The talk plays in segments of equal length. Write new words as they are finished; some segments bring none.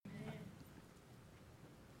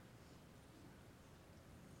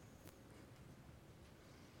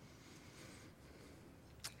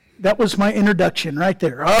That was my introduction right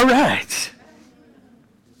there. All right.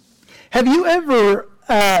 Have you ever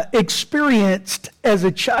experienced as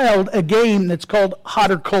a child a game that's called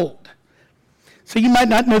hot or cold? So you might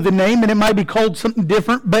not know the name and it might be called something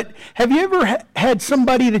different, but have you ever had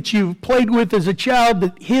somebody that you've played with as a child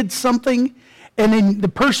that hid something and then the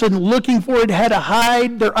person looking for it had to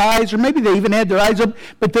hide their eyes, or maybe they even had their eyes up,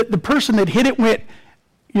 but the person that hid it went,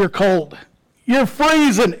 "You're cold. You're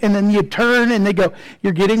freezing." And then you turn and they go,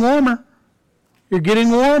 "You're getting warmer. You're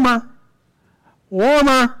getting warmer.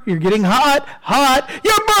 Warmer. You're getting hot. Hot.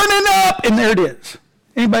 You're burning up." And there it is.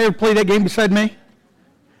 Anybody ever play that game beside me?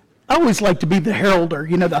 I always like to be the heralder,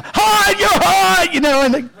 the "hot, you're hot,"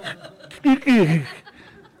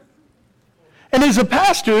 and as a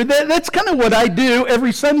pastor, that's kind of what I do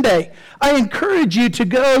every Sunday. I encourage you to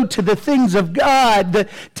go to the things of God,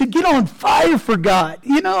 to get on fire for God.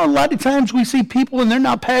 A lot of times we see people and they're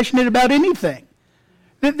not passionate about anything.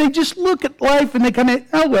 They just look at life and they kind of,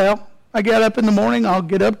 "Oh, well, I got up in the morning, I'll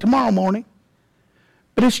get up tomorrow morning."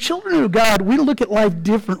 But as children of God, we look at life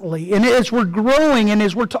differently. And as we're growing and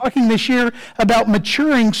as we're talking this year about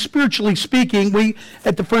maturing spiritually speaking,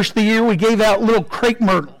 at the first of the year, we gave out little crepe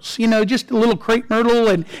myrtles. Just a little crepe myrtle,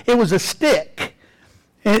 and it was a stick.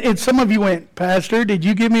 And some of you went, "Pastor, did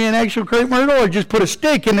you give me an actual crepe myrtle or just put a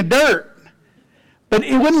stick in the dirt?" But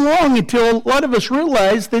it wasn't long until a lot of us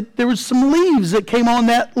realized that there was some leaves that came on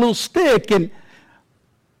that little stick, and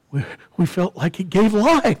we felt like it gave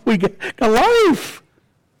life. We got life.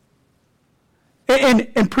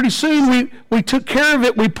 And pretty soon we took care of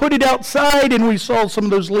it. We put it outside and we saw some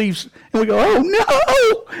of those leaves and we go, "Oh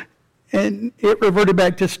no!" And it reverted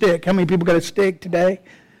back to stick. How many people got a stick today?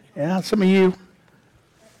 Yeah, some of you.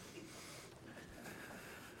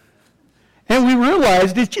 And we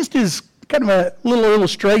realized it just is kind of a little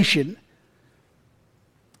illustration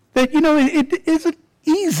that, it isn't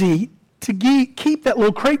easy to keep that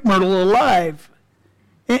little crepe myrtle alive.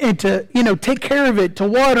 And to, take care of it, to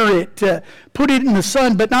water it, to put it in the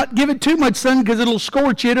sun, but not give it too much sun because it'll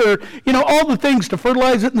scorch it, or, all the things to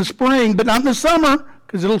fertilize it in the spring, but not in the summer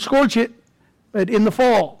because it'll scorch it, but in the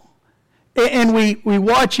fall. And we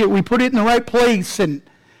watch it, we put it in the right place, and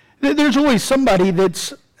there's always somebody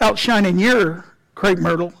that's outshining your crepe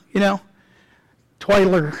myrtle,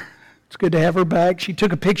 Twyler. It's good to have her back. She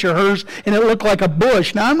took a picture of hers, and it looked like a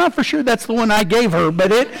bush. Now, I'm not for sure that's the one I gave her,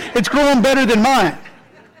 but it's growing better than mine.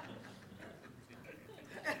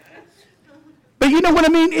 But you know what I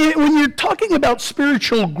mean? When you're talking about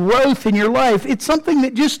spiritual growth in your life, it's something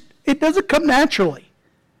that it doesn't come naturally.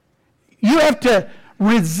 You have to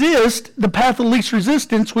resist the path of least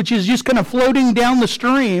resistance, which is just kind of floating down the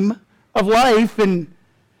stream of life and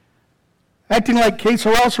acting like que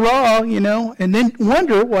sera, and then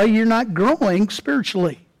wonder why you're not growing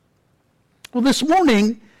spiritually. Well, this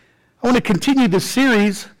morning, I want to continue this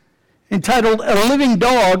series entitled, "A Living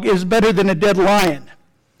Dog is Better Than a Dead Lion."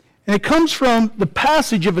 And it comes from the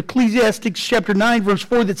passage of Ecclesiastes chapter 9, verse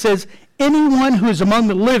 4 that says, "Anyone who is among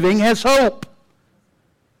the living has hope.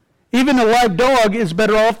 Even a live dog is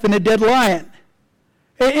better off than a dead lion."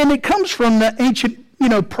 And it comes from the ancient,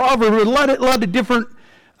 proverb. A lot of different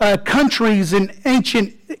countries in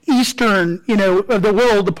ancient Eastern, of the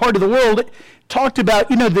world, the part of the world, talked about,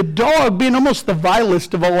 the dog being almost the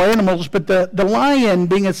vilest of all animals, but the lion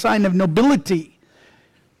being a sign of nobility.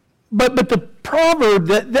 But the proverb,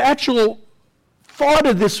 the actual thought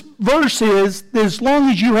of this verse is that as long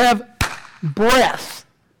as you have breath,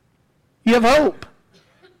 you have hope.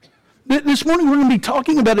 This morning we're going to be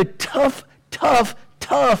talking about a tough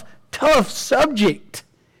subject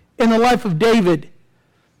in the life of David.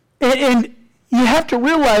 And you have to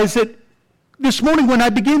realize that this morning when I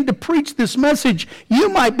begin to preach this message, you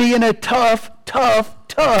might be in a tough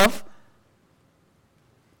time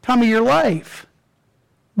of your life.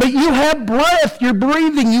 But you have breath, you're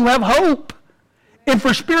breathing, you have hope. And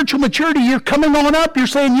for spiritual maturity, you're coming on up. You're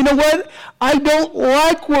saying, "You know what? I don't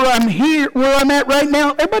like where I'm at right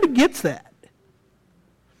now." Everybody gets that.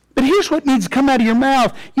 But here's what needs to come out of your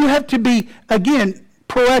mouth. You have to be, again,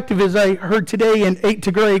 proactive, as I heard today in 8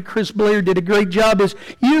 to Grade. Chris Blair did a great job. Is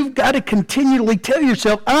you've got to continually tell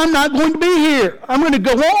yourself, "I'm not going to be here. I'm going to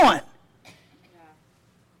go on."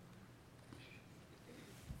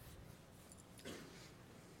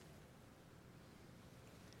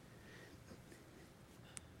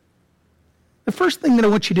 The first thing that I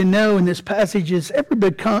want you to know in this passage is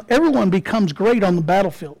everyone becomes great on the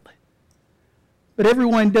battlefield. But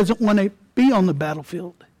everyone doesn't want to be on the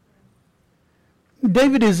battlefield.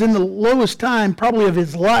 David is in the lowest time probably of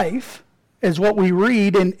his life, as what we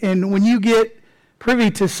read. And when you get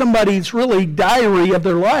privy to somebody's really diary of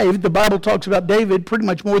their life. The Bible talks about David pretty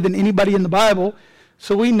much more than anybody in the Bible.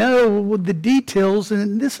 So we know the details,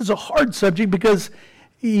 and this is a hard subject because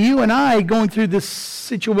you and I going through this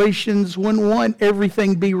situations wouldn't want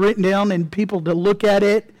everything be written down and people to look at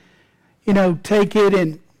it, take it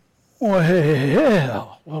and,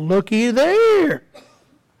 well, looky there.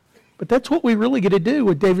 But that's what we really get to do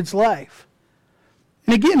with David's life.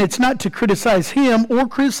 And again, it's not to criticize him or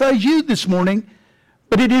criticize you this morning,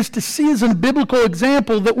 but it is to see as a biblical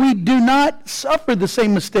example that we do not suffer the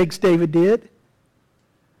same mistakes David did,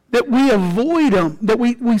 that we avoid them, that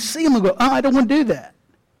we see them and go, I don't want to do that.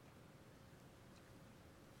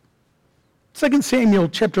 2 Samuel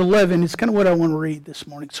chapter 11 is kind of what I want to read this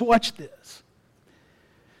morning. So watch this.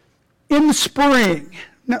 In the spring,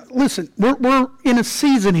 now listen, we're in a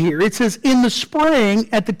season here. It says, in the spring,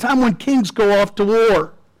 at the time when kings go off to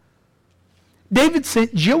war, David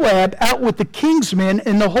sent Joab out with the king's men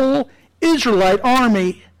and the whole Israelite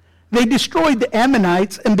army. They destroyed the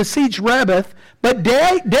Ammonites and besieged Rabbah, but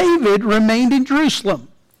David remained in Jerusalem.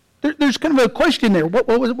 There's kind of a question there. What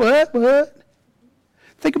was it? What?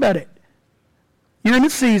 Think about it. You're in a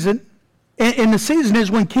season, and the season is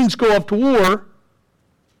when kings go off to war,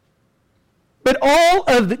 but all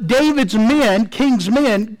of David's men, king's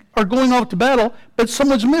men, are going off to battle, but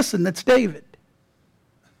someone's missing. That's David.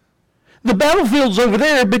 The battlefield's over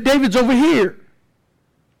there, but David's over here.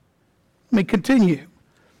 Let me continue.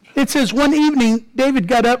 It says, one evening, David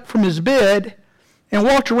got up from his bed and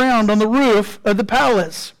walked around on the roof of the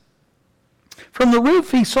palace. From the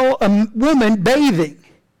roof, he saw a woman bathing.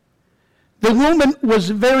 The woman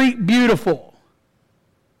was very beautiful.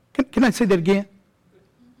 Can I say that again?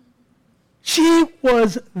 She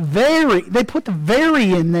was they put the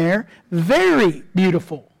very in there, very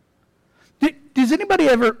beautiful. Does anybody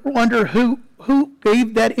ever wonder who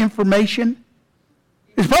gave that information?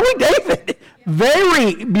 It's probably David.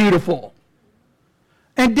 Very beautiful.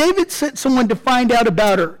 And David sent someone to find out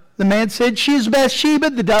about her. The man said, she is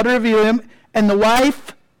Bathsheba, the daughter of Eliam, and the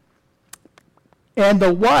wife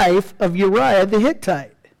of Uriah the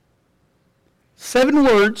Hittite. 7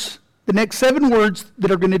 words, the next 7 words that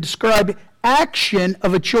are going to describe action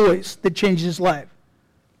of a choice that changes his life.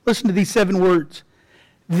 Listen to these 7 words.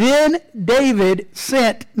 Then David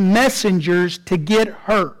sent messengers to get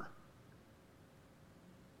her.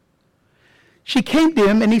 She came to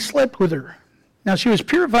him and he slept with her. Now she was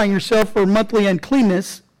purifying herself for monthly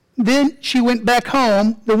uncleanness. Then she went back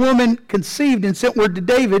home. The woman conceived and sent word to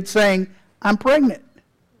David saying, I'm pregnant.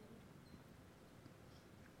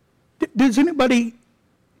 Does anybody,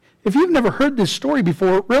 if you've never heard this story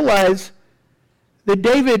before, realize that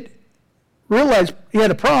David realized he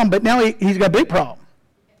had a problem, but now he's got a big problem.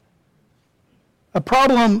 A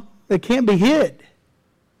problem that can't be hid.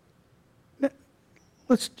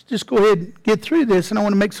 Let's just go ahead and get through this, and I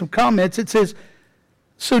want to make some comments. It says,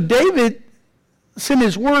 so David sent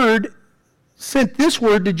this word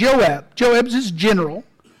to Joab. Joab's his general.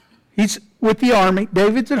 He's with the army.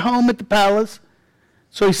 David's at home at the palace.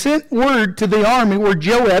 So he sent word to the army where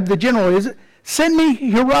Joab, the general, is. Send me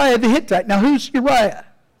Uriah the Hittite. Now who's Uriah?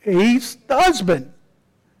 He's the husband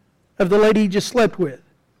of the lady he just slept with.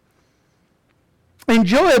 And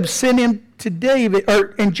Joab sent him to David,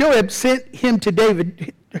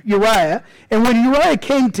 Uriah. And when Uriah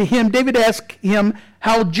came to him, David asked him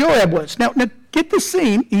how Joab was. Now get the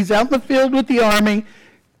scene. He's out in the field with the army.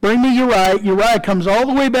 Bring me Uriah. Uriah comes all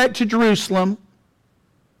the way back to Jerusalem.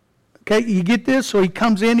 Okay, you get this? So he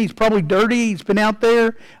comes in. He's probably dirty. He's been out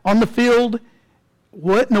there on the field.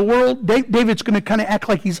 What in the world? David's going to kind of act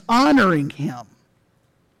like he's honoring him.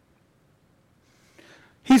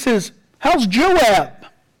 He says, how's Joab?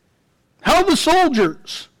 How are the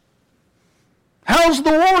soldiers? How's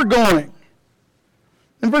the war going?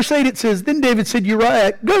 In verse 8 it says, then David said to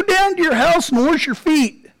Uriah, go down to your house and wash your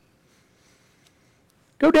feet.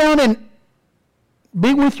 Go down and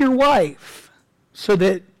be with your wife so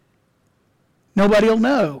that nobody will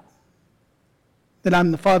know that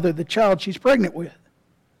I'm the father of the child she's pregnant with.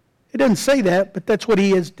 It doesn't say that, but that's what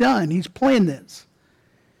he has done. He's planned this.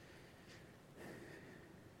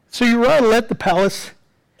 So Uriah left the palace,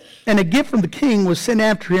 and a gift from the king was sent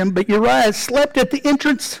after him, but Uriah slept at the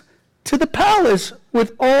entrance to the palace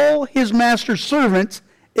with all his master's servants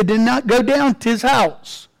and did not go down to his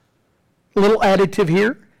house. A little additive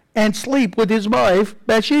here, and sleep with his wife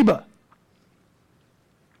Bathsheba.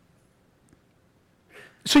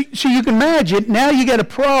 So you can imagine, now you got a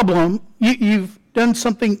problem. You've done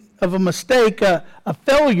something of a mistake, a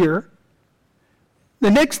failure.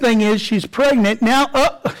 The next thing is she's pregnant. Now,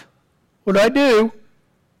 what do?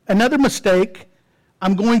 Another mistake.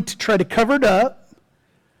 I'm going to try to cover it up.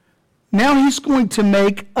 Now he's going to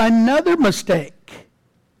make another mistake.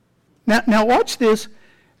 Now watch this.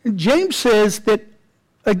 James says that,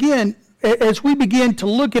 again, as we begin to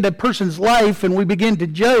look at a person's life and we begin to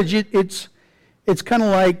judge it, it's kind of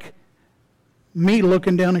like me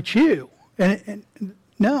looking down at you. And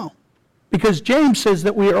no. Because James says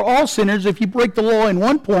that we are all sinners. If you break the law in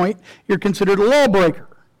one point, you're considered a lawbreaker.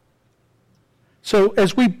 So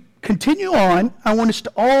as we continue on, I want us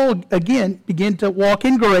to all, again, begin to walk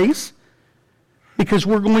in grace, because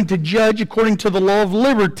we're going to judge according to the law of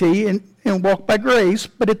liberty and walk by grace.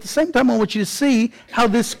 But at the same time, I want you to see how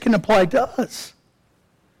this can apply to us.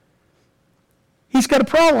 He's got a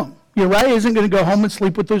problem. Uriah isn't going to go home and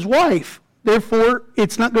sleep with his wife. Therefore,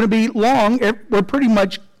 it's not going to be long. We're pretty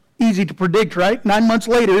much easy to predict, right? 9 months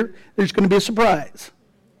later, there's going to be a surprise.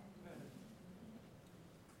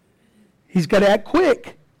 He's got to act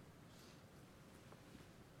quick.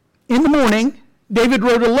 In the morning, David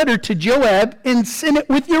wrote a letter to Joab and sent it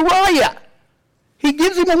with Uriah. He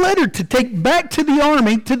gives him a letter to take back to the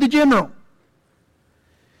army, to the general.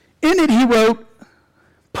 In it, he wrote,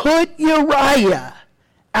 "Put Uriah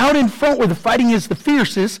out in front where the fighting is the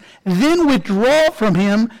fiercest, then withdraw from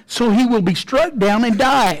him so he will be struck down and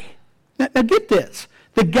die." Now get this.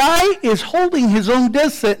 The guy is holding his own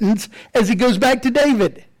death sentence as he goes back to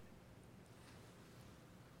David.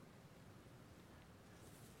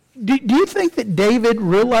 Do you think that David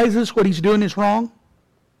realizes what he's doing is wrong?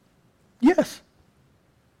 Yes.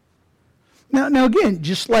 Now again,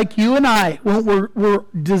 just like you and I, when we're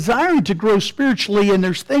desiring to grow spiritually and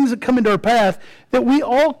there's things that come into our path, that we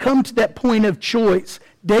all come to that point of choice.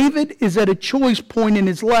 David is at a choice point in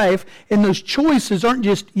his life, and those choices aren't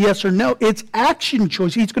just yes or no. It's action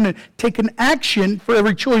choice. He's going to take an action for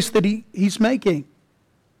every choice that he's making.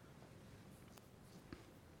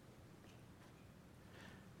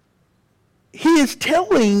 He is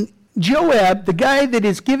telling Joab, the guy that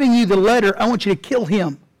is giving you the letter, I want you to kill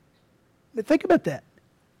him. But think about that.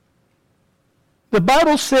 The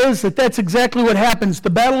Bible says that that's exactly what happens.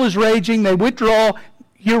 The battle is raging. They withdraw.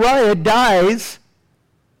 Uriah dies.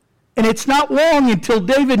 And it's not long until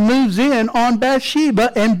David moves in on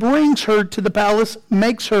Bathsheba and brings her to the palace,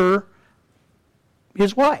 makes her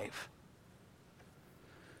his wife.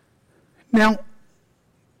 Now,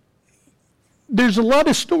 there's a lot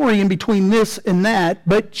of story in between this and that,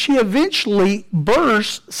 but she eventually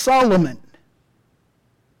births Solomon,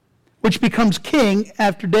 which becomes king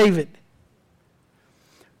after David.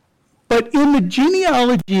 But in the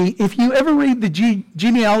genealogy, if you ever read the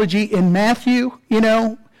genealogy in Matthew,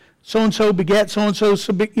 so-and-so begat so-and-so,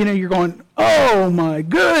 you're going, oh my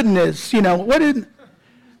goodness,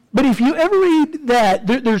 But if you ever read that,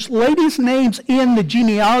 there's ladies' names in the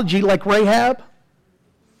genealogy like Rahab.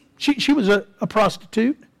 She was a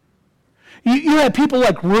prostitute. You had people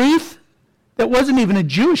like Ruth, that wasn't even a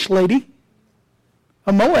Jewish lady,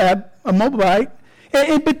 a Moabite.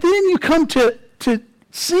 But then you come to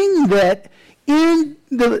seeing that in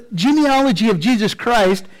the genealogy of Jesus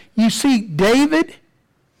Christ, you see David,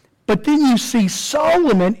 but then you see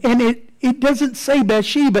Solomon, and it doesn't say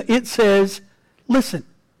Bathsheba, it says, listen,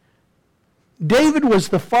 David was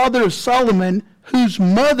the father of Solomon, whose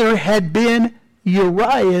mother had been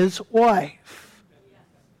Uriah's wife.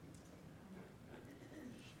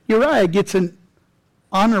 Uriah gets an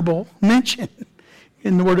honorable mention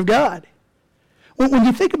in the Word of God. When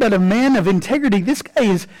you think about a man of integrity, this guy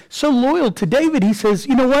is so loyal to David. He says,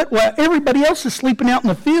 you know what? While everybody else is sleeping out in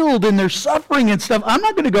the field and they're suffering and stuff, I'm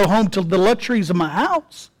not going to go home to the luxuries of my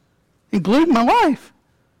house, including my wife.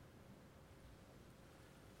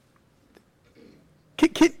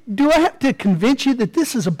 Do I have to convince you that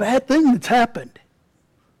this is a bad thing that's happened?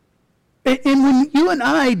 And when you and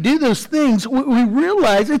I do those things, we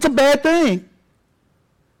realize it's a bad thing.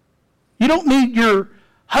 You don't need your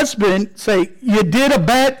husband say, you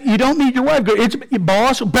don't need your wife go, it's your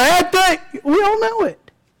boss, bad thing. We all know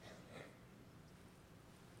it.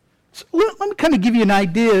 So let me kind of give you an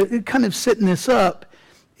idea, kind of setting this up.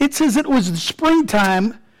 It says it was the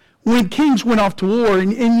springtime when kings went off to war,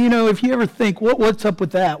 and if you ever think, what's up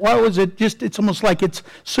with that? Why was it just, it's almost like it's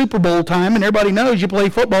Super Bowl time, and everybody knows you play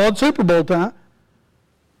football at Super Bowl time.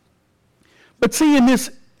 But see, in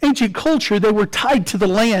this ancient culture, they were tied to the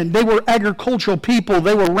land. They were agricultural people.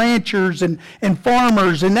 They were ranchers and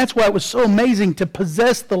farmers, and that's why it was so amazing to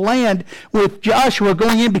possess the land with Joshua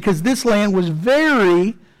going in, because this land was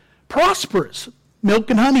very prosperous.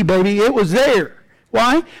 Milk and honey, baby, it was there.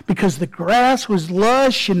 Why? Because the grass was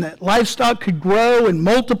lush and the livestock could grow and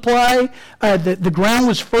multiply. The ground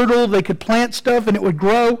was fertile. They could plant stuff and it would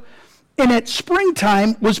grow. And at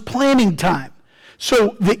springtime was planting time.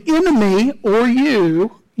 So the enemy or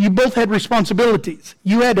you you both had responsibilities.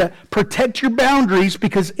 You had to protect your boundaries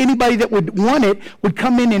because anybody that would want it would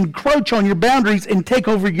come in and encroach on your boundaries and take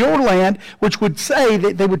over your land, which would say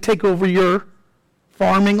that they would take over your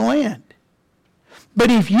farming land. But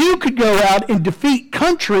if you could go out and defeat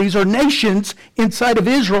countries or nations inside of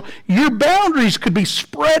Israel, your boundaries could be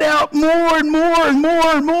spread out more and more and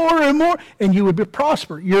more and more and more, and you would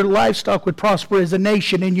prosper. Your livestock would prosper as a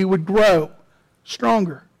nation, and you would grow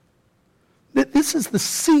stronger. This is the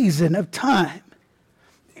season of time.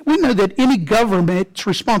 We know that any government's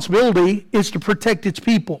responsibility is to protect its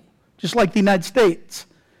people, just like the United States.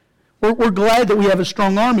 We're glad that we have a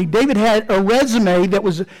strong army. David had a resume that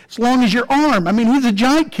was as long as your arm. I mean, he's a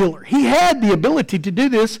giant killer. He had the ability to do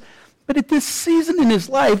this, but at this season in his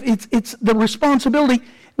life, it's the responsibility.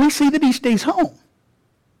 We see that he stays home.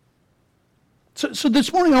 So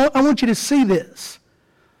this morning, I want you to see this.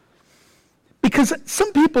 Because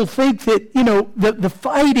some people think that, the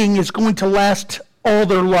fighting is going to last all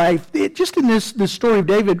their life. Just in this story of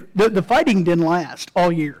David, the fighting didn't last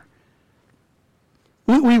all year.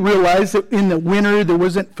 We realized that in the winter there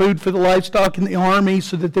wasn't food for the livestock in the army,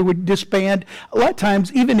 so that they would disband. A lot of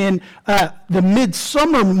times, even in the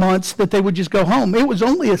midsummer months, that they would just go home. It was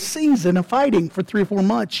only a season of fighting for 3 or 4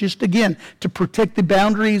 months, just again to protect the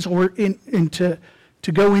boundaries or to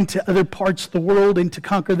go into other parts of the world and to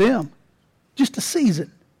conquer them. Just a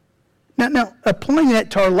season. Now, applying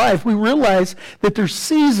that to our life, we realize that there's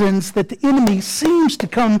seasons that the enemy seems to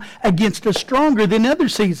come against us stronger than other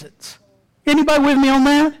seasons. Anybody with me on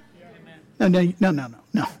that?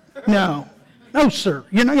 No, sir.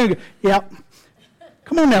 You're not going to go, yeah.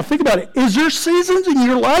 Come on now, think about it. Is there seasons in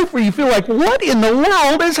your life where you feel like, what in the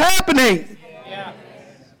world is happening? Yeah.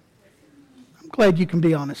 I'm glad you can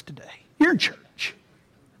be honest today. You're in church.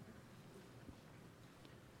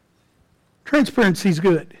 Transparency is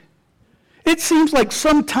good. It seems like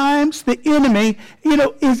sometimes the enemy,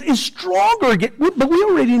 is stronger, but we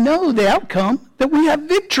already know the outcome, that we have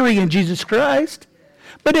victory in Jesus Christ.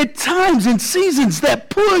 But at times, in seasons, that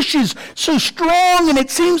push is so strong, and it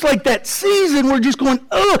seems like that season we're just going,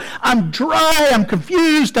 oh, I'm dry, I'm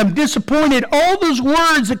confused, I'm disappointed. All those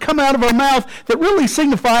words that come out of our mouth that really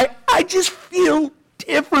signify, I just feel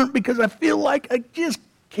different because I feel like I just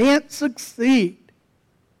can't succeed.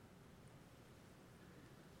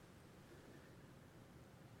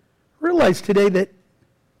 Realize today that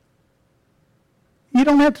you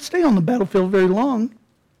don't have to stay on the battlefield very long.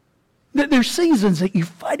 There's seasons that you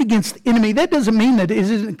fight against the enemy. That doesn't mean that it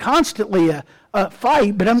isn't constantly a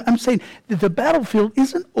fight, but I'm saying that the battlefield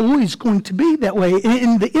isn't always going to be that way.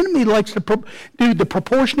 And the enemy likes to do the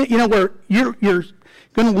proportionate, where you're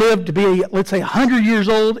going to live to be, let's say, 100 years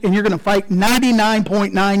old, and you're going to fight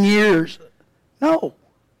 99.9 years. No.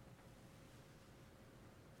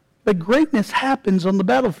 But greatness happens on the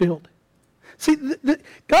battlefield. See,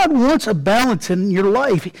 God wants a balance in your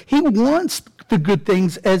life. He wants the good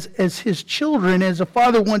things as his children, as a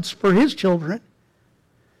father wants for his children.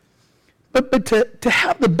 But to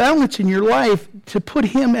have the balance in your life, to put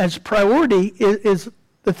him as priority is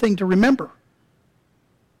the thing to remember.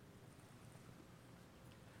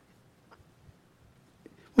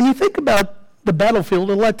 When you think about the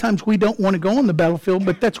battlefield, a lot of times we don't want to go on the battlefield,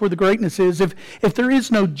 but that's where the greatness is. If there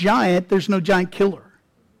is no giant, there's no giant killer.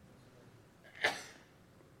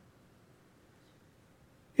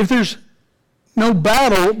 If there's no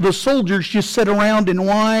battle, the soldiers just sit around and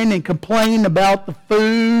whine and complain about the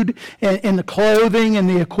food and the clothing and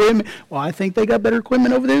the equipment. Well, I think they got better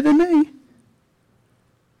equipment over there than me.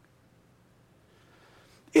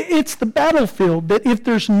 It's the battlefield that if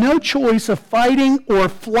there's no choice of fighting or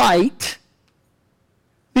flight,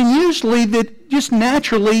 then usually that just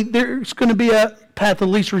naturally there's going to be a path of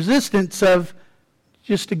least resistance of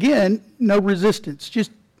just, again, no resistance. Just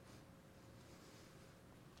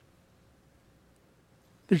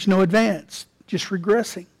there's no advance, just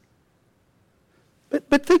regressing.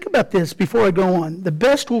 But think about this before I go on. The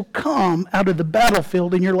best will come out of the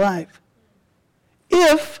battlefield in your life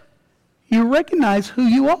if you recognize who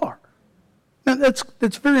you are. Now that's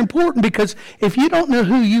very important, because if you don't know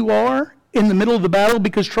who you are in the middle of the battle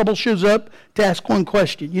because trouble shows up, to ask one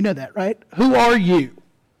question. You know that, right? Who are you?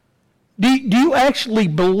 Do you actually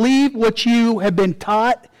believe what you have been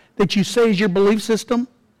taught that you say is your belief system?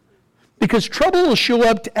 Because trouble will show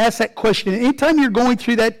up to ask that question. Anytime you're going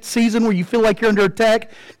through that season where you feel like you're under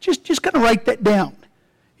attack, just kind of write that down.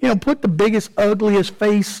 Put the biggest, ugliest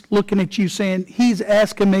face looking at you saying, he's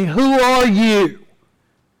asking me, who are you?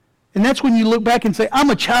 And that's when you look back and say,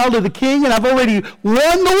 I'm a child of the King and I've already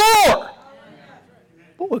won the war.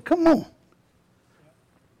 Boy, come on.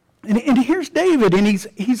 And here's David, and he's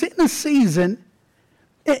in a season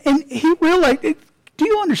And he realized, do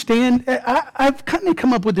you understand? I've kind of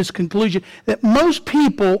come up with this conclusion that most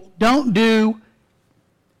people don't do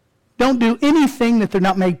anything that they're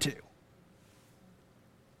not made to.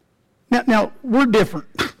 Now we're different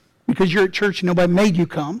because you're at church and nobody made you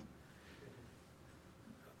come.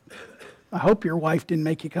 I hope your wife didn't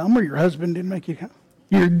make you come or your husband didn't make you come.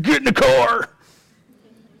 You're get in the car.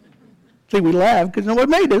 See, we laugh because nobody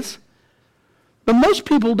made us. But most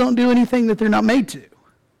people don't do anything that they're not made to.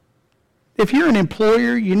 If you're an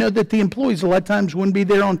employer, you know that the employees a lot of times wouldn't be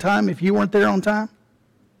there on time if you weren't there on time.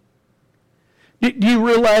 Do you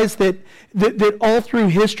realize that all through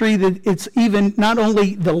history that it's even not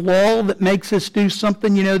only the law that makes us do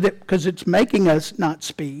something, that because it's making us not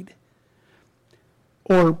speed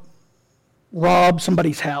or rob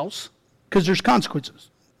somebody's house because there's consequences.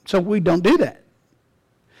 So we don't do that.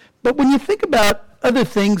 But when you think about other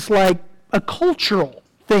things like cultural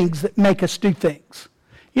things that make us do things,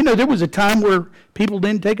 there was a time where people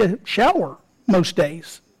didn't take a shower most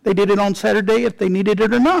days. They did it on Saturday if they needed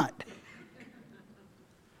it or not.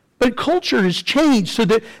 But culture has changed so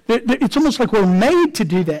that it's almost like we're made to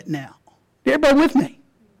do that now. Everybody with me?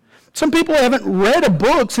 Some people haven't read a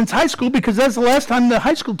book since high school because that's the last time the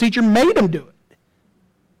high school teacher made them do it.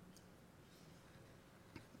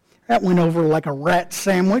 That went over like a rat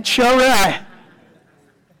sandwich. All right.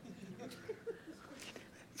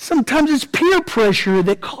 Sometimes it's peer pressure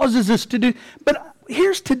that causes us to do. But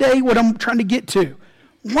here's today what I'm trying to get to.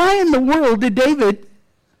 Why in the world did David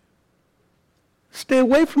stay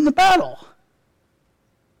away from the battle?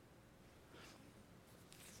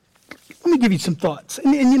 Let me give you some thoughts.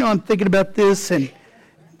 And I'm thinking about this, and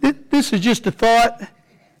this is just a thought.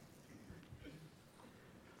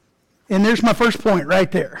 And there's my first point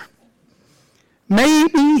right there.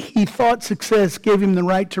 Maybe he thought success gave him the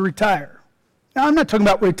right to retire. Now, I'm not talking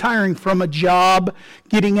about retiring from a job,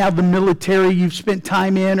 getting out of the military you've spent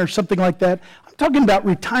time in or something like that. I'm talking about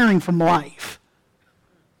retiring from life.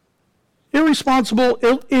 Irresponsible,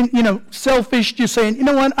 selfish, just saying, you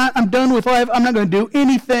know what, I'm done with life. I'm not going to do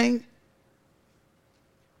anything.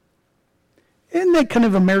 Isn't that kind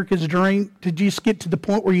of America's dream to just get to the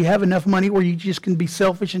point where you have enough money where you just can be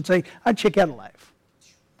selfish and say, I'd check out of life.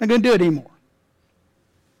 I'm not going to do it anymore.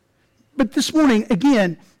 But this morning,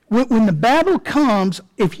 again, when the battle comes,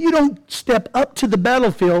 if you don't step up to the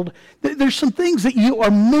battlefield, there's some things that you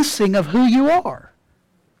are missing of who you are.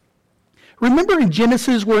 Remember in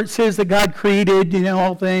Genesis where it says that God created,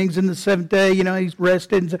 all things in the seventh day, he's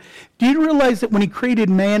rested. Do you realize that when he created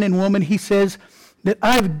man and woman, he says that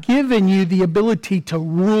I've given you the ability to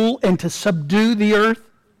rule and to subdue the earth?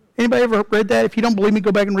 Anybody ever read that? If you don't believe me,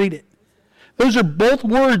 go back and read it. Those are both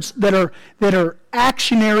words that are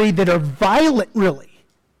actionary, that are violent, really.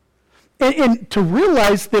 And to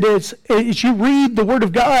realize that as you read the Word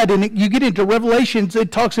of God and you get into Revelations,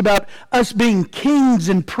 it talks about us being kings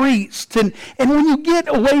and priests. And when you get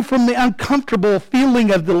away from the uncomfortable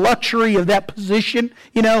feeling of the luxury of that position,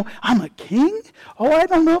 I'm a king? Oh, I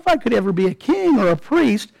don't know if I could ever be a king or a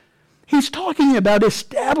priest. He's talking about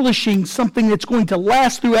establishing something that's going to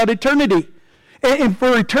last throughout eternity. And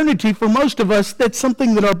for eternity, for most of us, that's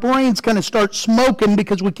something that our brains kind of start smoking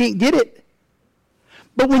because we can't get it.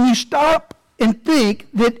 But when you stop and think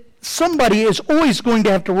that somebody is always going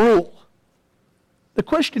to have to rule, the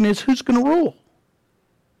question is, who's going to rule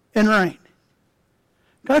and reign?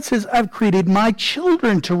 God says, I've created my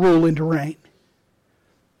children to rule and to reign.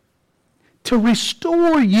 To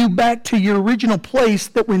restore you back to your original place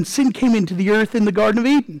that when sin came into the earth in the Garden of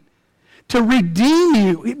Eden. To redeem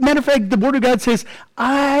you. Matter of fact, the Word of God says,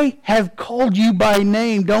 I have called you by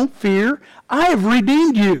name. Don't fear. I have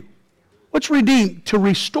redeemed you. What's redeemed? To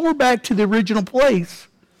restore back to the original place.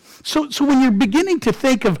 So when you're beginning to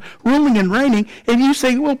think of ruling and reigning, and you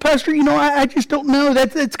say, well, Pastor, I just don't know.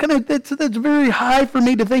 That's very high for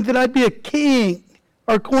me to think that I'd be a king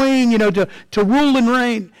or queen, to rule and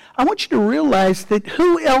reign. I want you to realize that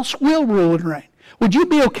who else will rule and reign? Would you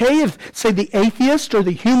be okay if, say, the atheist or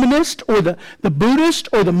the humanist or the Buddhist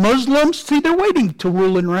or the Muslims, see, they're waiting to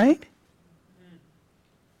rule and reign.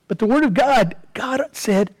 But the Word of God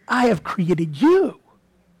said, I have created you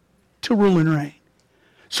to rule and reign.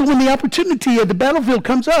 So when the opportunity at the battlefield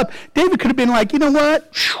comes up, David could have been like, you know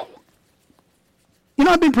what?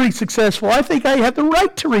 I've been pretty successful. I think I have the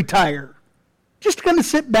right to retire. Just kind of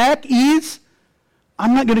sit back, ease.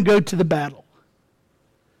 I'm not going to go to the battle.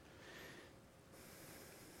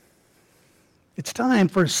 It's time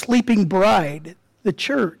for a sleeping bride, the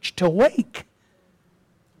church, to wake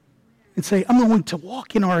and say, I'm going to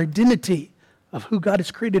walk in our identity of who God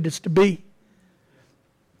has created us to be.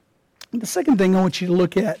 And the second thing I want you to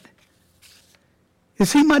look at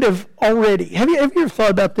is he might have already, have you ever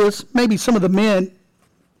thought about this? Maybe some of the men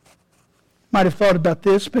might have thought about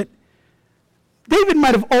this, but David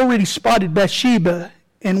might have already spotted Bathsheba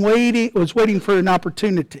and was waiting for an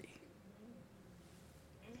opportunity.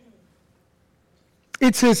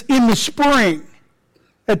 It says in the spring,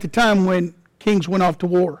 at the time when kings went off to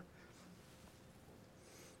war,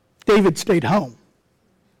 David stayed home.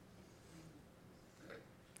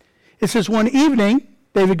 It says one evening,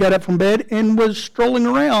 David got up from bed and was strolling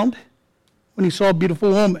around when he saw a beautiful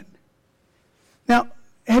woman. Now,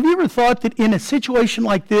 have you ever thought that in a situation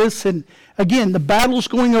like this, and again, the battle's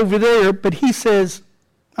going over there, but he says,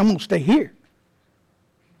 I'm going to stay here.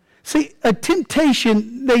 See, a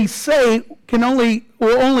temptation, they say,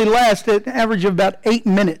 will only last an average of about 8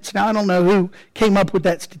 minutes. Now, I don't know who came up with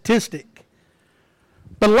that statistic.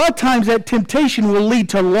 But a lot of times that temptation will lead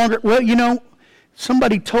to longer. Well, you know,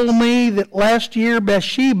 somebody told me that last year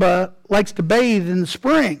Bathsheba likes to bathe in the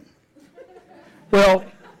spring. Well,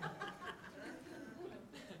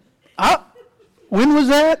 when was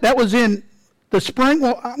that? That was in the spring.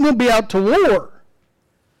 Well, I'm going to be out to war.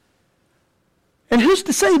 And who's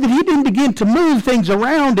to say that he didn't begin to move things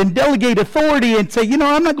around and delegate authority and say, you know,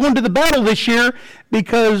 I'm not going to the battle this year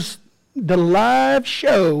because the live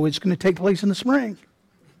show is going to take place in the spring.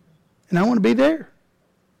 And I want to be there.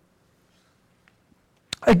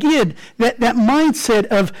 Again, that mindset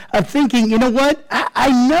of thinking, you know what,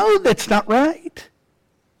 I know that's not right.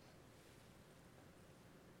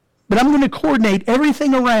 But I'm going to coordinate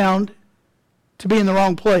everything around to be in the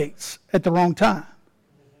wrong place at the wrong time.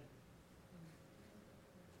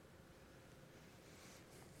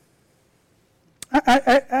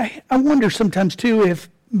 I wonder sometimes, too, if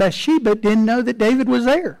Bathsheba didn't know that David was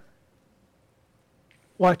there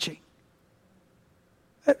watching.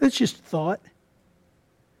 That's just a thought.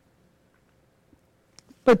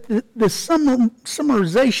 But the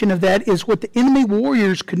summarization of that is what the enemy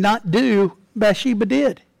warriors could not do, Bathsheba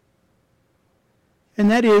did.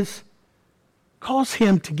 And that is cause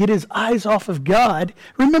him to get his eyes off of God.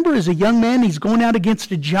 Remember, as a young man, he's going out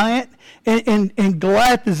against a giant, and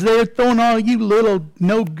Goliath is there throwing all you little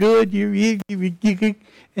no good.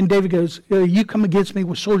 And David goes, you come against me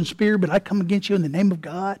with sword and spear, but I come against you in the name of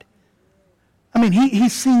God. I mean,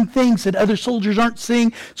 he's seeing things that other soldiers aren't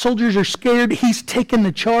seeing. Soldiers are scared. He's taken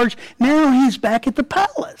the charge. Now he's back at the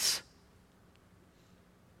palace.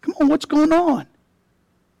 Come on, what's going on?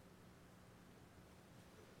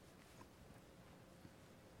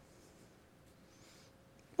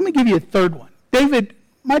 Let me give you a third one. David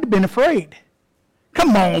might have been afraid.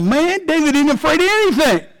 Come on, man. David isn't afraid of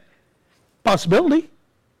anything. Possibility.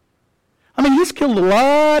 I mean, he's killed a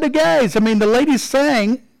lot of guys. I mean, the ladies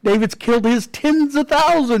sang, David's killed his tens of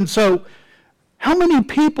thousands. So how many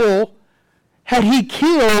people had he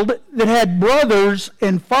killed that had brothers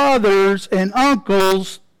and fathers and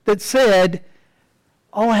uncles that said,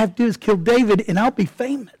 all I have to do is kill David and I'll be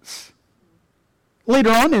famous?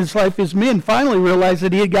 Later on in his life, his men finally realized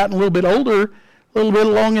that he had gotten a little bit older, a little bit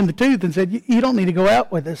long in the tooth, and said, you don't need to go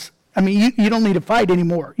out with us. I mean, you don't need to fight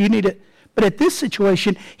anymore. You need to. But at this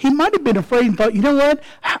situation, he might have been afraid and thought, you know what?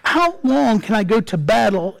 How long can I go to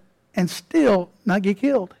battle and still not get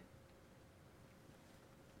killed?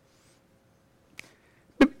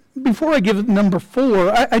 But before I give number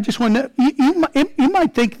 4, I just want to know, you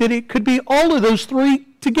might think that it could be all of those three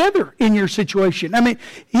together in your situation. I mean,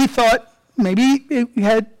 he thought, maybe he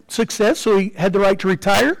had success, so he had the right to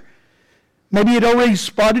retire. Maybe he had already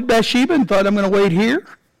spotted Bathsheba and thought, I'm going to wait here.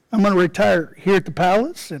 I'm going to retire here at the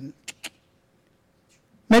palace. And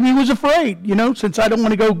maybe he was afraid, you know, since I don't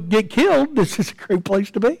want to go get killed, this is a great place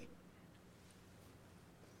to be.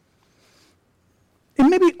 And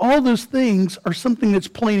maybe all those things are something that's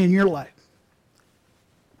plain in your life.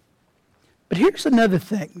 But here's another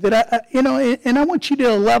thing that and I want you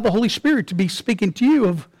to allow the Holy Spirit to be speaking to you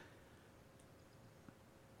of,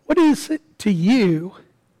 what is it to you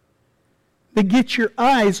that gets your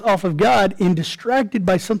eyes off of God and distracted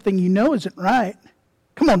by something you know isn't right?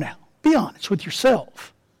 Come on now, be honest with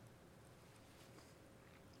yourself.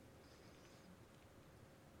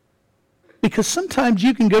 Because sometimes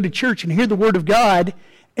you can go to church and hear the Word of God,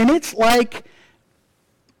 and it's like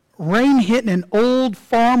rain hitting an old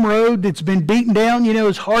farm road that's been beaten down, you know,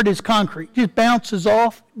 as hard as concrete. Just bounces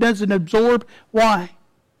off, doesn't absorb. Why?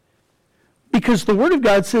 Because the Word of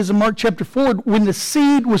God says in Mark chapter 4, when the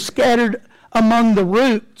seed was scattered among the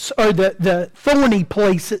roots or the thorny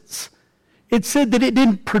places, it said that it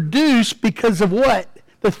didn't produce because of what?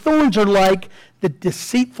 The thorns are like the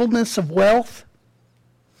deceitfulness of wealth,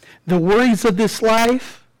 the worries of this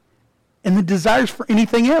life, and the desires for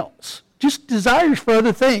anything else. Just desires for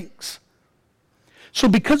other things. So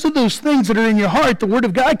because of those things that are in your heart, the Word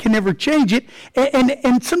of God can never change it.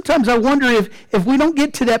 And sometimes I wonder if we don't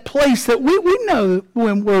get to that place that we know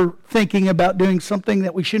when we're thinking about doing something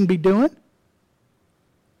that we shouldn't be doing.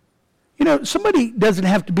 You know, somebody doesn't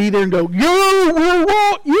have to be there and go, you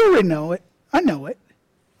already know it. I know it.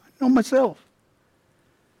 I know myself.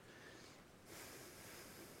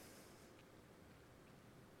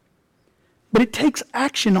 But it takes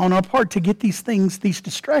action on our part to get these things, these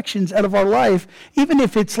distractions out of our life, even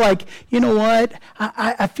if it's like, you know what,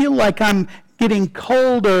 I feel like I'm getting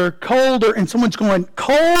colder, and someone's going,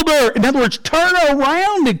 colder. In other words, turn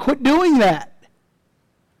around and quit doing that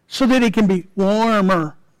so that it can be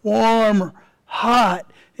warmer,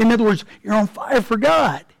 hot. In other words, you're on fire for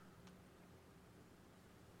God.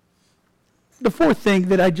 The fourth thing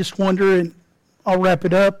that I just wonder, and I'll wrap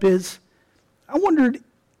it up, is I wondered,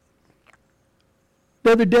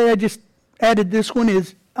 the other day I just added this one,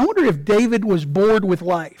 is I wonder if David was bored with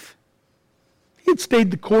life. He had stayed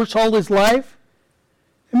the course all his life,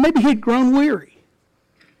 and maybe he'd grown weary.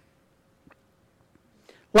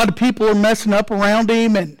 A lot of people are messing up around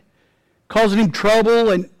him and causing him trouble,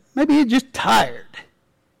 and maybe he's just tired.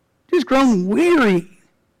 Just grown weary.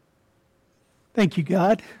 Thank you,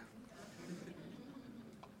 God.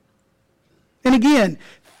 And again,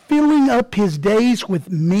 filling up his days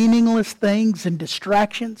with meaningless things and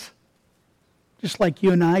distractions, just like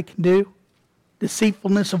you and I can do.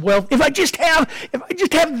 Deceitfulness of wealth. If I just have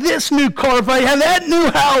this new car, if I have that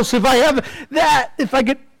new house, if I have that, if I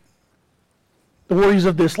get the worries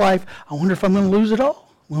of this life, I wonder if I'm going to lose it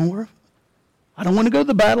all. I don't want to go to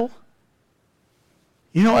the battle.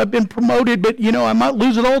 You know, I've been promoted, but you know, I might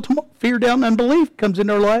lose it all tomorrow. Fear, doubt, and unbelief comes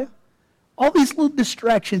into our life. All these little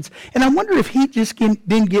distractions. And I wonder if he just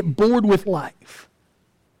didn't get bored with life.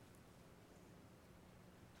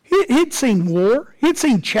 He'd seen war. He'd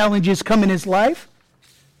seen challenges come in his life.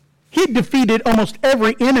 He'd defeated almost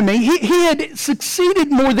every enemy. He had succeeded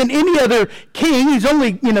more than any other king. He's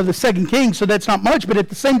only, the second king, so that's not much. But at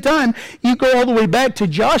the same time, you go all the way back to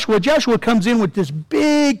Joshua. Joshua comes in with this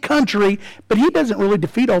big country, but he doesn't really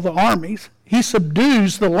defeat all the armies. He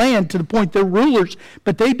subdues the land to the point they're rulers,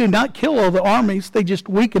 but they do not kill all the armies. They just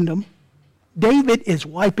weakened them. David is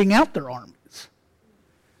wiping out their armies.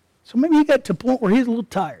 So maybe he got to a point where he's a little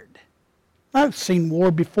tired. I've seen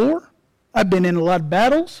war before. I've been in a lot of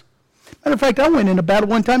battles. Matter of fact, I went in a battle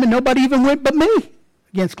one time and nobody even went but me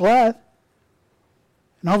against Goliath.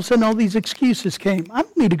 And all of a sudden all these excuses came. I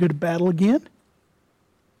don't need to go to battle again.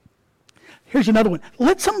 Here's another one.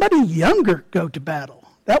 Let somebody younger go to battle.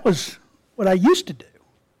 That was what I used to do.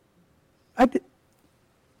 I did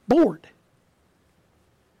bored.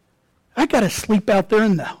 I got to sleep out there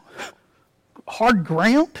in the hard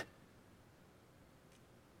ground.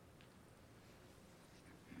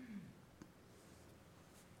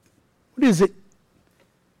 What is it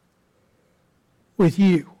with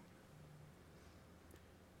you?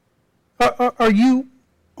 Are you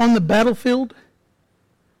on the battlefield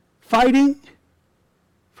fighting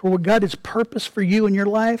for what God has purposed for you in your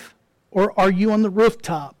life? Or are you on the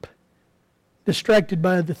rooftop, distracted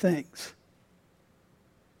by other things?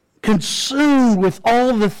 Consumed with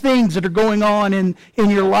all the things that are going on in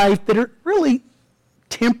your life that are really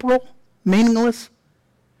temporal, meaningless.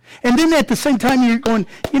 And then at the same time you're going,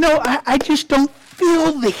 I just don't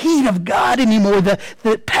feel the heat of God anymore,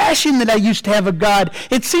 the passion that I used to have of God.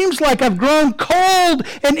 It seems like I've grown cold,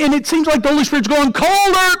 and it seems like the Holy Spirit's going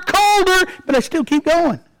colder, but I still keep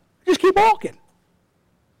going. I just keep walking.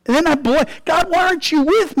 And then God, why aren't you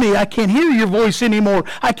with me? I can't hear your voice anymore.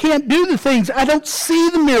 I can't do the things. I don't see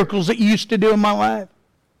the miracles that you used to do in my life.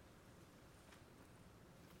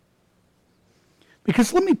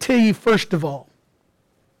 Because let me tell you, first of all,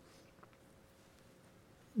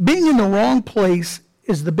 being in the wrong place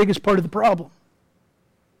is the biggest part of the problem.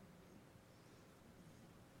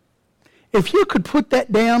 If you could put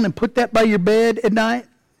that down and put that by your bed at night,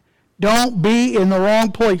 don't be in the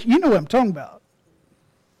wrong place. You know what I'm talking about.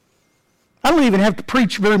 I don't even have to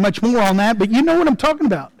preach very much more on that, but you know what I'm talking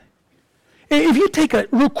about. If you take a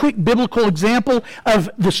real quick biblical example of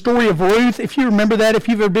the story of Ruth, if you remember that, if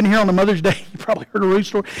you've ever been here on a Mother's Day, you probably heard a Ruth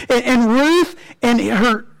story. And Ruth and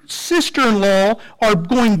her sister-in-law are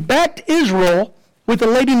going back to Israel with a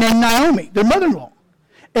lady named Naomi, their mother-in-law.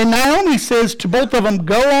 And Naomi says to both of them,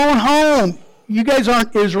 go on home. You guys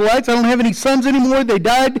aren't Israelites. I don't have any sons anymore. They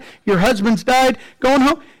died. Your husbands died. Go on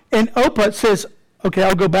home. And Oprah says, okay,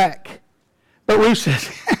 I'll go back. But Ruth says,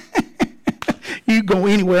 you go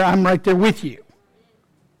anywhere, I'm right there with you.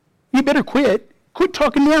 You better quit. Quit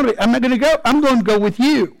talking me out of it. I'm not going to go. I'm going to go with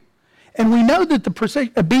you. And we know that the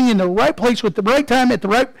procession of being in the right place with the right time at the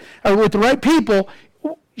right with the right people,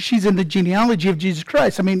 she's in the genealogy of Jesus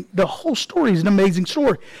Christ. I mean, the whole story is an amazing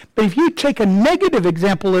story. But if you take a negative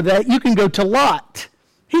example of that, you can go to Lot.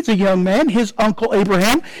 He's a young man. His uncle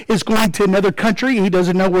Abraham is going to another country. He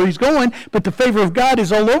doesn't know where he's going, but the favor of God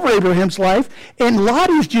is all over Abraham's life. And Lot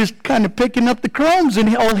is just kind of picking up the crumbs,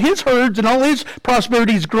 and all his herds and all his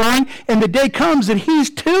prosperity is growing. And the day comes that he's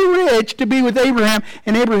too rich to be with Abraham.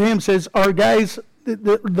 And Abraham says, "Our guys,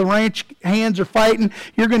 the ranch hands are fighting.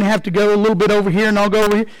 You're going to have to go a little bit over here, and I'll go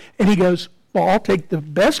over here." And he goes, "Well, I'll take the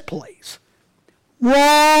best place."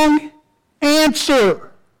 Wrong answer.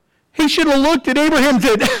 He should have looked at Abraham and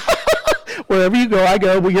said, "Wherever you go, I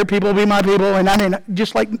go. Well, your people will be my people." And I mean,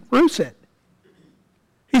 just like Ruth said.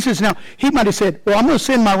 He says, now, he might have said, "Well, I'm going to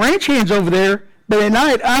send my ranch hands over there, but at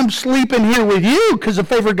night I'm sleeping here with you because the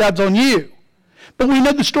favor of God's on you." But we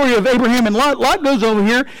know the story of Abraham and Lot. Lot goes over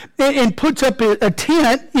here and puts up a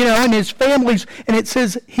tent, and his family's, and it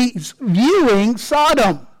says he's viewing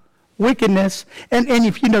Sodom. Wickedness, and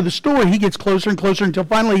if you know the story, he gets closer and closer until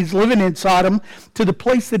finally he's living in Sodom, to the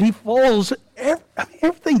place that he falls,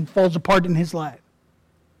 everything falls apart in his life.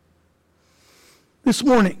 This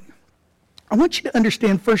morning, I want you to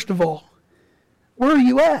understand, first of all, where are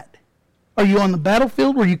you at? Are you on the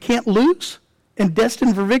battlefield where you can't lose and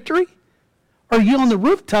destined for victory? Are you on the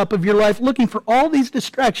rooftop of your life looking for all these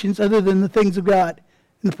distractions other than the things of God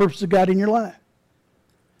and the purpose of God in your life?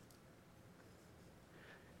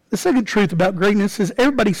 The second truth about greatness is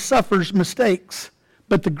everybody suffers mistakes,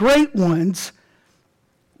 but the great ones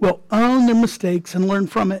will own their mistakes and learn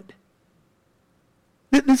from it.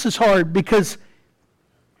 This is hard because,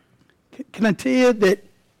 can I tell you that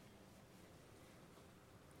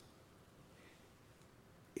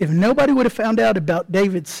if nobody would have found out about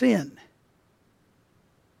David's sin,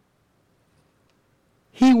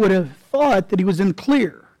 he would have thought that he was in the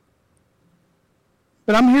clear.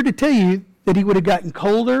 But I'm here to tell you that he would have gotten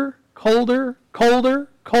colder, colder, colder,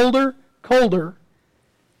 colder, colder,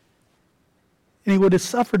 and he would have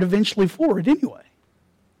suffered eventually for it anyway.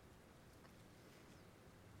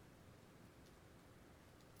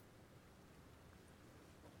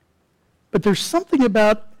 But there's something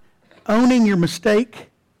about owning your mistake.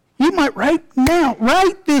 You might right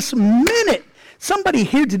this minute, somebody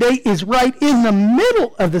here today is right in the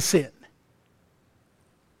middle of the sin.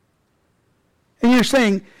 And you're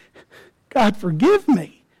saying, "God, forgive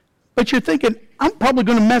me." But you're thinking, "I'm probably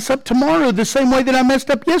going to mess up tomorrow the same way that I messed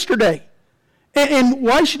up yesterday. And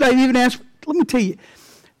why should I even ask?" Let me tell you,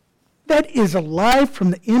 that is a lie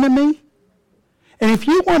from the enemy. And if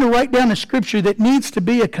you want to write down a scripture that needs to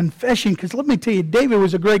be a confession, because let me tell you, David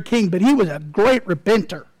was a great king, but he was a great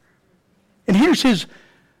repenter. And here's his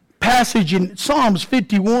passage in Psalms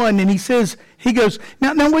 51, and he goes,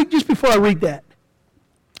 now wait, just before I read that.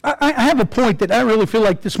 I have a point that I really feel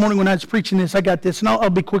like this morning when I was preaching this, I got this, and I'll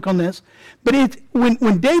be quick on this. But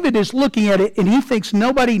when David is looking at it and he thinks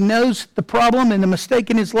nobody knows the problem and the mistake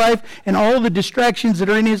in his life and all the distractions that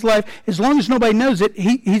are in his life, as long as nobody knows it,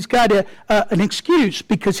 he's got an excuse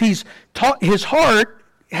because his heart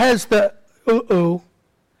has the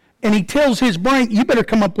and he tells his brain, "You better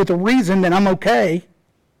come up with a reason that I'm okay,"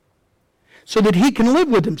 so that he can live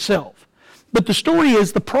with himself. But the story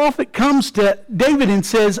is the prophet comes to David and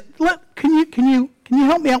says, can you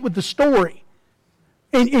help me out with the story?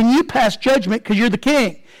 And you pass judgment because you're the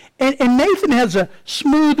king. And Nathan has a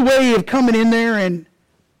smooth way of coming in there, and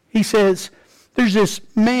he says, there's this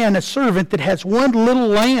man, a servant, that has one little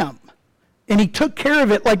lamb. And he took care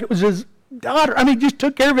of it like it was his daughter. I mean, just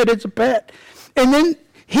took care of it as a pet. And then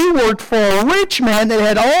he worked for a rich man that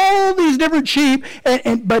had all these different sheep,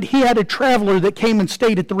 but he had a traveler that came and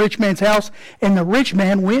stayed at the rich man's house, and the rich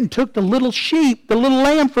man went and took the little sheep, the little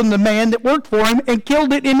lamb from the man that worked for him, and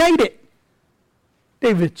killed it and ate it.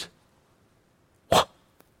 David's, that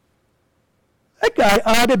guy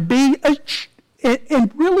ought to be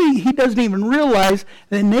and really he doesn't even realize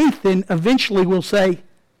that Nathan eventually will say,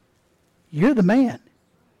 "You're the man.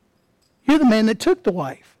 You're the man that took the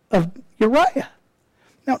wife of Uriah."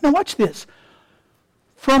 Now watch this.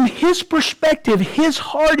 From his perspective, his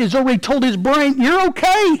heart has already told his brain, "You're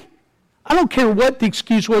okay. I don't care what the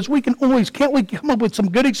excuse was. Can't we come up with some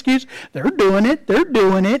good excuse? They're doing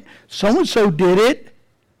it. So-and-so did it."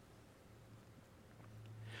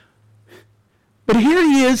 But here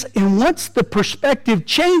he is, and once the perspective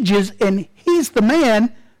changes and he's the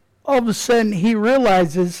man, all of a sudden he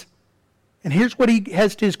realizes, and here's what he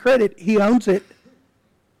has to his credit, he owns it.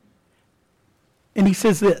 And he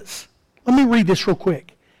says this. Let me read this real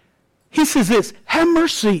quick. He says this, "Have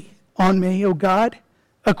mercy on me, O God,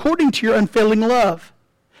 according to your unfailing love.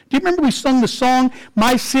 Do you remember we sung the song,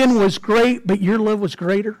 "My sin was great, but your love was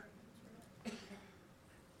greater"?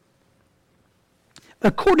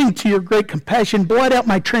 According to your great compassion, blot out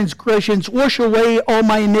my transgressions, wash away all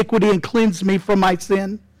my iniquity, and cleanse me from my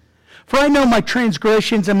sin. For I know my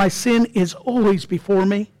transgressions, and my sin is always before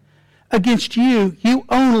me. Against you, you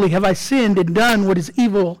only have I sinned and done what is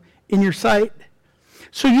evil in your sight.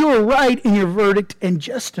 So you are right in your verdict and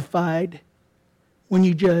justified when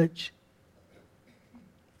you judge.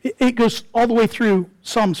 It goes all the way through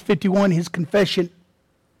Psalms 51, his confession.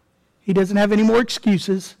 He doesn't have any more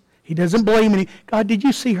excuses. He doesn't blame any. God, did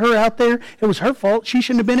you see her out there? It was her fault. She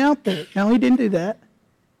shouldn't have been out there. No, he didn't do that.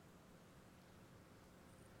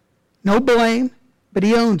 No blame, but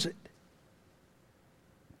he owns it.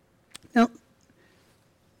 Now,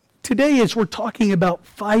 today as we're talking about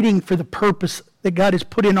fighting for the purpose that God has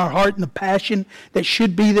put in our heart and the passion that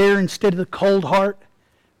should be there instead of the cold heart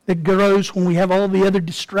that grows when we have all the other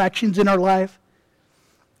distractions in our life,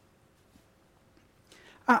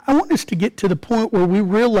 I want us to get to the point where we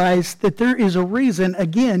realize that there is a reason,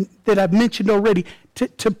 again, that I've mentioned already,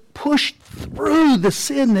 to push through the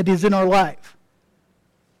sin that is in our life.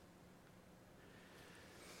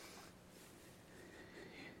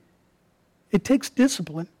 It takes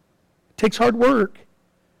discipline. It takes hard work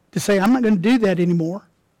to say, I'm not going to do that anymore.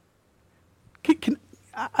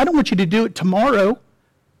 I don't want you to do it tomorrow.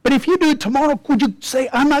 But if you do it tomorrow, would you say,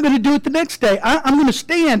 I'm not going to do it the next day? I'm going to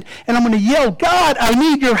stand and I'm going to yell, God, I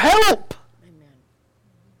need your help. Amen.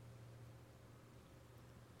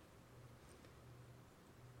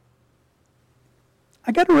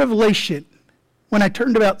 I got a revelation when I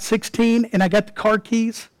turned about 16 and I got the car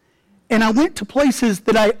keys. And I went to places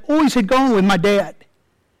that I always had gone with my dad.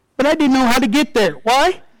 But I didn't know how to get there.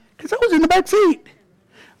 Why? Because I was in the back seat.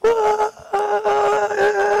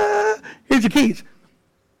 Here's your keys.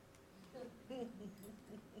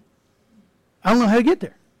 I don't know how to get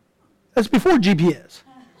there. That's before GPS.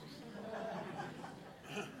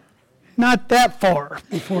 Not that far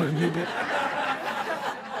before GPS.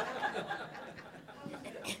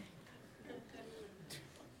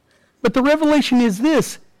 But the revelation is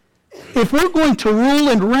this. If we're going to rule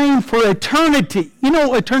and reign for eternity, you know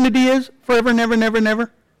what eternity is? Forever, never, never,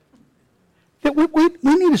 never. That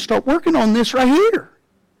we need to start working on this right here.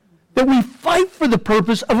 That we fight for the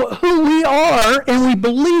purpose of who we are, and we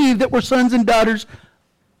believe that we're sons and daughters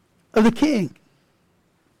of the King.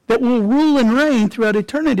 That will rule and reign throughout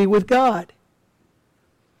eternity with God.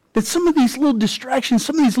 That some of these little distractions,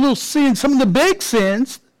 some of these little sins, some of the big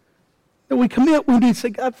sins that we commit, we need to say,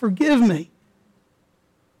 God, forgive me.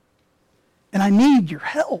 And I need your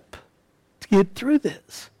help to get through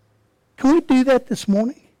this. Can we do that this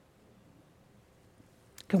morning?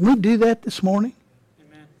 Can we do that this morning?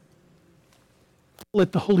 Amen.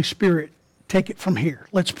 Let the Holy Spirit take it from here.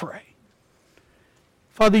 Let's pray.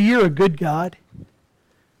 Father, you're a good God.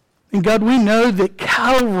 And God, we know that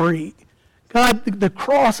Calvary, God, the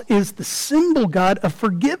cross is the symbol, God, of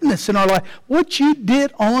forgiveness in our life. What you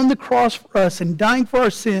did on the cross for us and dying for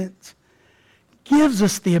our sins gives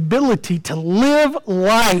us the ability to live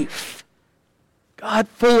life, God,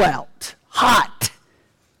 full out, hot,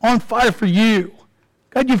 on fire for you.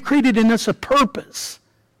 God, you've created in us a purpose,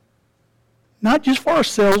 not just for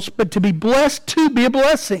ourselves, but to be blessed, to be a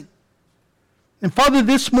blessing. And Father,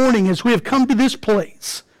 this morning, as we have come to this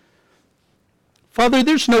place, Father,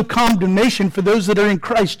 there's no condemnation for those that are in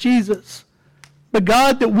Christ Jesus. But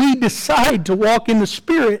God, that we decide to walk in the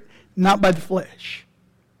Spirit, not by the flesh.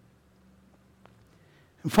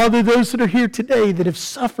 And Father, those that are here today that have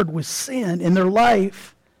suffered with sin in their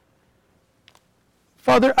life,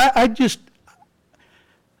 Father,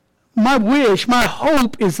 my wish, my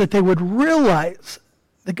hope is that they would realize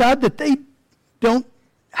that, God, that they don't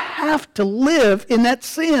have to live in that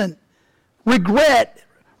sin, regret,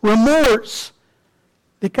 remorse.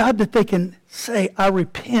 That, God, that they can say, I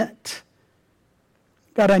repent.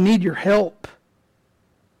 God, I need your help.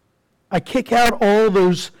 I kick out all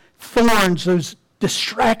those thorns, those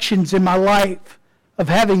distractions in my life of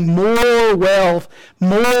having more wealth,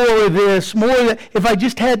 more of this, more of that. If I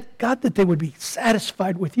just had, God, that they would be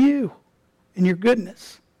satisfied with you and your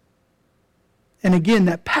goodness. And again,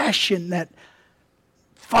 that passion, that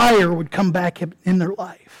fire would come back in their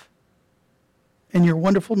life. In your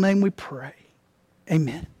wonderful name we pray.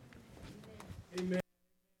 Amen. Amen.